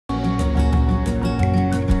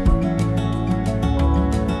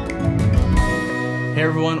Hey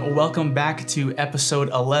everyone, welcome back to episode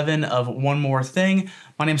 11 of One More Thing.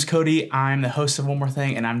 My name's Cody, I'm the host of One More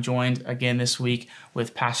Thing, and I'm joined again this week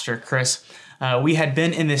with Pastor Chris. We had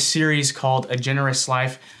been in this series called A Generous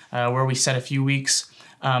Life, where we set a few weeks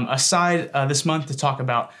aside this month to talk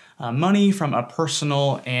about money from a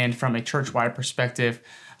personal and from a church-wide perspective.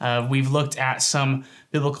 We've looked at some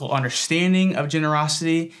biblical understanding of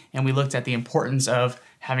generosity, and we looked at the importance of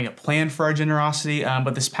having a plan for our generosity.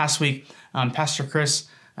 But this past week, Pastor Chris,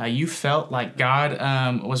 you felt like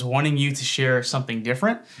God was wanting you to share something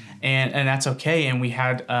different, and that's okay. And we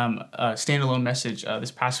had a standalone message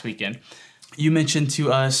this past weekend. You mentioned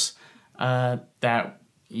to us that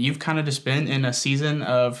you've kind of just been in a season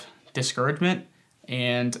of discouragement,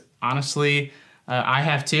 and honestly, I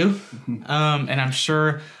have too. And I'm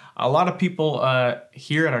sure a lot of people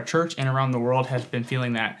here at our church and around the world have been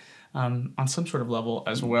feeling that on some sort of level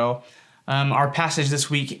as well. Our passage this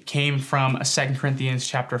week came from 2 Corinthians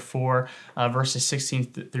chapter 4, verses 16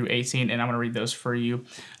 through 18, and I'm going to read those for you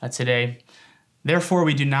today. Therefore,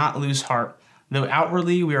 we do not lose heart. Though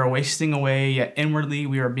outwardly we are wasting away, yet inwardly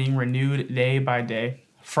we are being renewed day by day.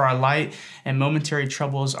 For our light and momentary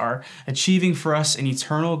troubles are achieving for us an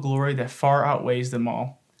eternal glory that far outweighs them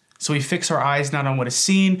all. So we fix our eyes not on what is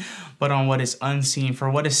seen, but on what is unseen. For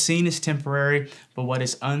what is seen is temporary, but what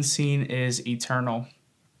is unseen is eternal.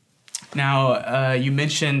 Now, you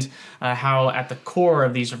mentioned how at the core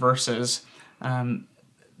of these verses, the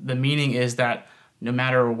meaning is that no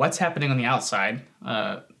matter what's happening on the outside,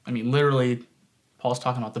 literally, Paul's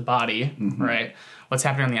talking about the body, right? What's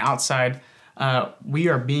happening on the outside, we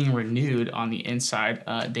are being renewed on the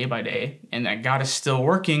inside day by day, and that God is still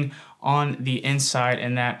working on the inside,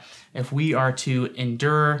 and that if we are to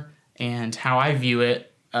endure, and how I view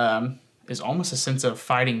it is almost a sense of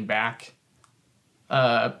fighting back,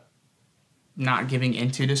 not giving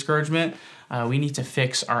into discouragement, we need to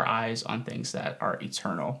fix our eyes on things that are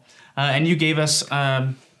eternal. And you gave us,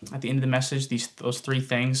 at the end of the message, those three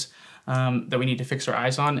things that we need to fix our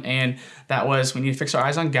eyes on, and that was we need to fix our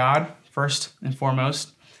eyes on God first and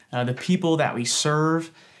foremost, the people that we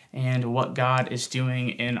serve, and what God is doing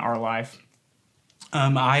in our life.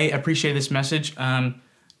 I appreciate this message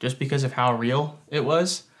just because of how real it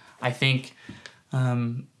was. I think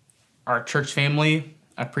our church family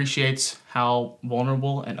appreciates how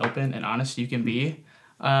vulnerable and open and honest you can be.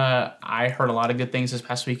 I heard a lot of good things this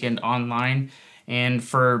past weekend online, and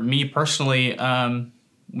for me personally,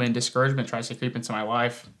 when discouragement tries to creep into my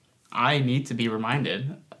life, I need to be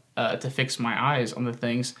reminded to fix my eyes on the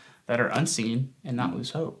things that are unseen and not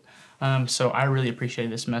lose hope. So I really appreciate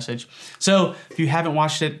this message. So if you haven't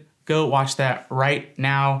watched it, go watch that right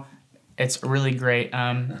now. It's really great.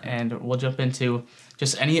 And we'll jump into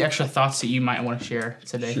just any extra thoughts that you might want to share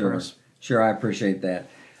today for us. Sure, I appreciate that.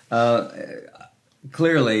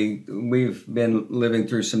 Clearly, we've been living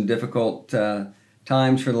through some difficult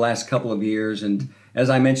times for the last couple of years. And as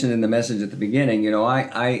I mentioned in the message at the beginning,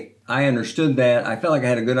 I understood that. I felt like I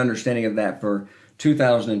had a good understanding of that for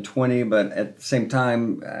 2020, but at the same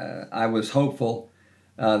time, I was hopeful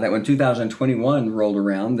that when 2021 rolled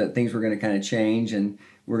around, that things were going to kind of change and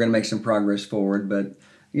we're going to make some progress forward. But,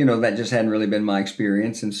 that just hadn't really been my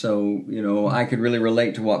experience. And so, I could really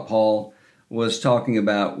relate to what Paul was talking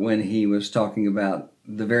about when he was talking about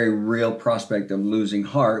the very real prospect of losing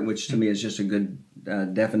heart, which to me is just a good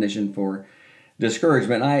definition for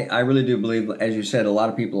discouragement. I really do believe, as you said, a lot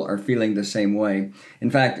of people are feeling the same way.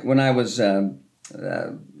 In fact, when I was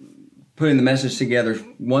putting the message together,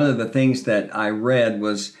 one of the things that I read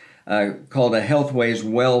was called a Healthways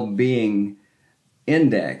Well-Being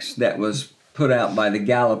Index that was put out by the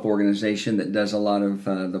Gallup organization that does a lot of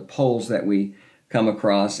the polls that we come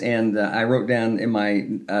across. And I wrote down in my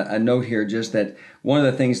a note here just that one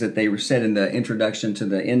of the things that they said in the introduction to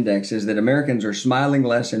the index is that Americans are smiling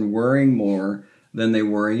less and worrying more than they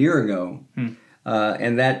were a year ago.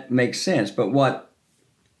 And that makes sense. But what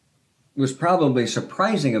was probably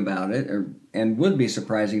surprising about it, and would be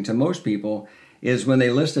surprising to most people, is when they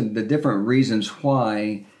listed the different reasons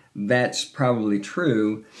why that's probably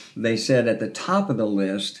true, they said at the top of the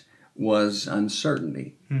list was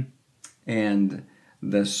uncertainty. And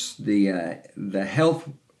the health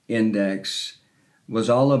index was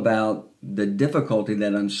all about the difficulty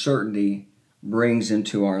that uncertainty brings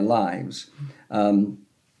into our lives. An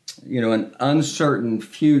uncertain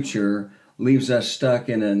future leaves us stuck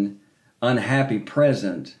in an unhappy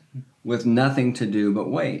present with nothing to do but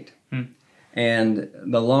wait. And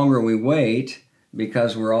the longer we wait,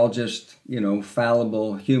 because we're all just,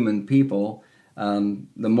 fallible human people,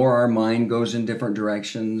 the more our mind goes in different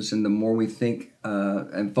directions, and the more we think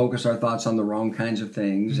and focus our thoughts on the wrong kinds of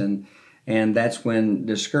things, and And that's when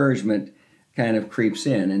discouragement kind of creeps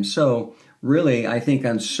in. And so really, I think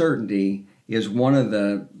uncertainty is one of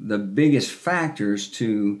the biggest factors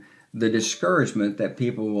to the discouragement that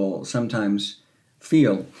people will sometimes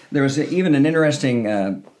feel. There was even an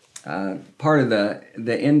interesting part of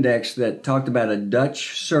the index that talked about a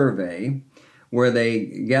Dutch survey where they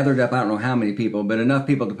gathered up, I don't know how many people, but enough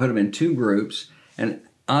people to put them in two groups. And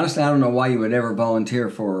honestly, I don't know why you would ever volunteer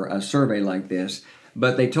for a survey like this,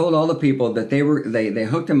 but they told all the people that they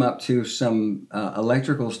hooked them up to some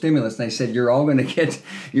electrical stimulus. And they said, you're all going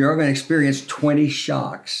to experience 20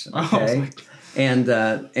 shocks. Okay.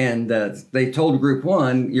 Oh. And they told group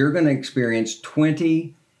one, you're going to experience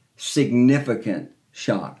 20 significant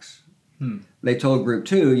shocks. They told group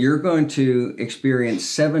two, you're going to experience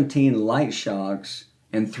 17 light shocks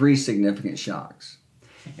and 3 significant shocks.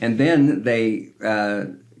 And then they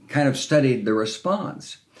kind of studied the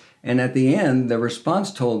response. And at the end, the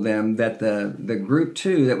response told them that the group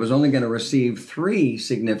two that was only going to receive 3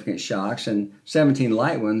 significant shocks and 17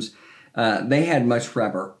 light ones, they had much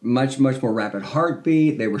more rapid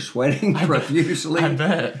heartbeat. They were sweating profusely. I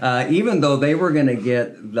bet. Even though they were going to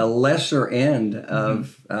get the lesser end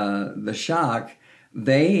of the shock,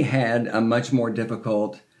 they had a much more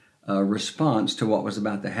difficult response to what was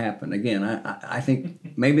about to happen. Again, I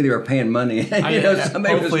think maybe they were paying money.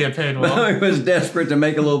 Hopefully it paid well. Somebody was desperate to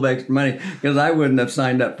make a little bit extra money, because I wouldn't have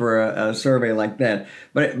signed up for a survey like that.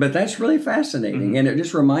 But that's really fascinating, and it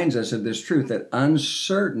just reminds us of this truth that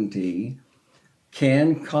uncertainty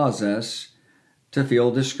can cause us to feel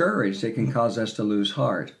discouraged. It can cause us to lose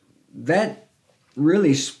heart. That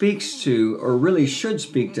really speaks to, or really should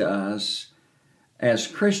speak to us as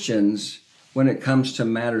Christians when it comes to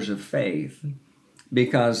matters of faith,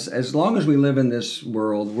 because as long as we live in this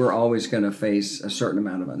world, we're always going to face a certain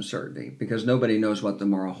amount of uncertainty, because nobody knows what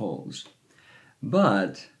tomorrow holds.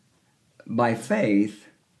 But by faith,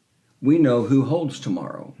 we know who holds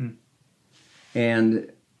tomorrow.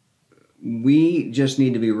 And we just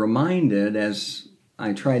need to be reminded, as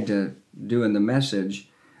I tried to do in the message,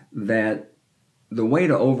 that the way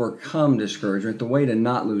to overcome discouragement, the way to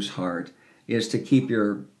not lose heart, is to keep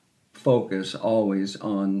your focus always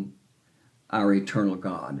on our eternal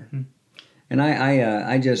God. And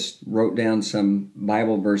I just wrote down some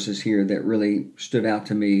Bible verses here that really stood out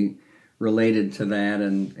to me related to that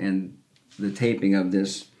and the taping of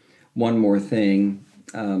this One More Thing.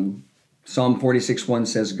 Psalm 46:1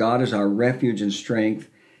 says, God is our refuge and strength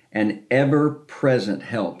and ever-present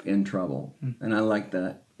help in trouble. And I like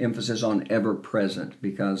the emphasis on ever-present,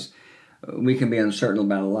 because we can be uncertain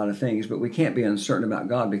about a lot of things, but we can't be uncertain about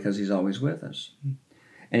God, because He's always with us.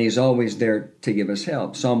 And He's always there to give us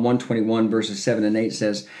help. Psalm 121 verses 7 and 8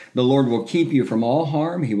 says, the Lord will keep you from all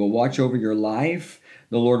harm. He will watch over your life.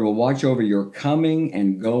 The Lord will watch over your coming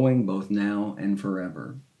and going, both now and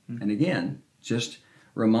forever. And again, just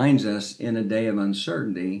reminds us in a day of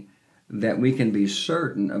uncertainty that we can be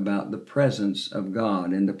certain about the presence of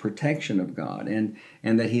God and the protection of God, and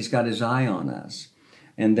that He's got His eye on us.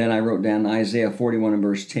 And then I wrote down Isaiah 41 and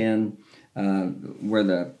verse 10, where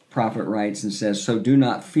the prophet writes and says, so do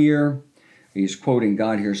not fear. He's quoting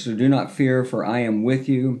God here. So do not fear, for I am with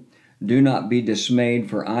you. Do not be dismayed,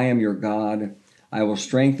 for I am your God. I will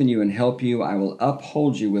strengthen you and help you. I will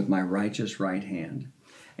uphold you with my righteous right hand.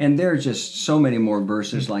 And there are just so many more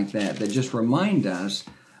verses like that just remind us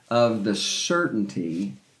of the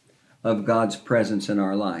certainty of God's presence in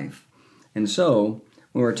our life. And so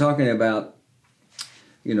when we're talking about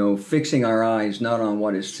fixing our eyes not on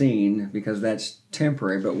what is seen, because that's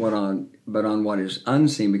temporary, but on what is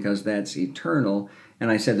unseen, because that's eternal.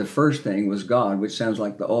 And I said the first thing was God, which sounds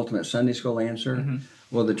like the ultimate Sunday school answer.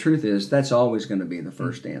 Well, the truth is that's always going to be the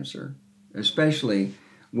first answer, especially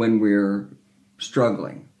when we're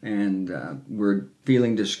struggling and we're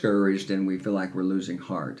feeling discouraged and we feel like we're losing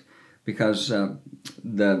heart, because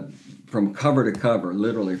from cover to cover,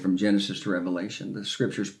 literally from Genesis to Revelation, the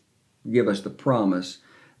scriptures give us the promise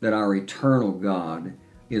that our eternal God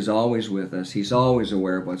is always with us. He's always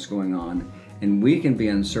aware of what's going on, and we can be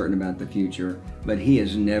uncertain about the future, but He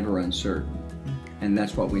is never uncertain, and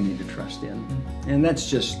that's what we need to trust in. And that's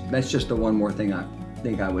just the one more thing I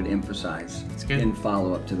think I would emphasize in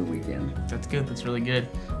follow-up to the weekend. That's good. That's really good.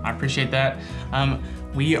 I appreciate that.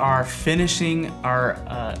 We are finishing our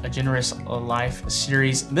A Generous Life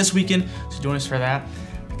series this weekend, so join us for that,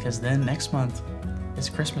 because then next month it's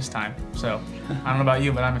Christmas time. So I don't know about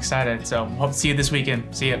you, but I'm excited. So hope to see you this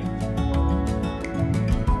weekend. See ya.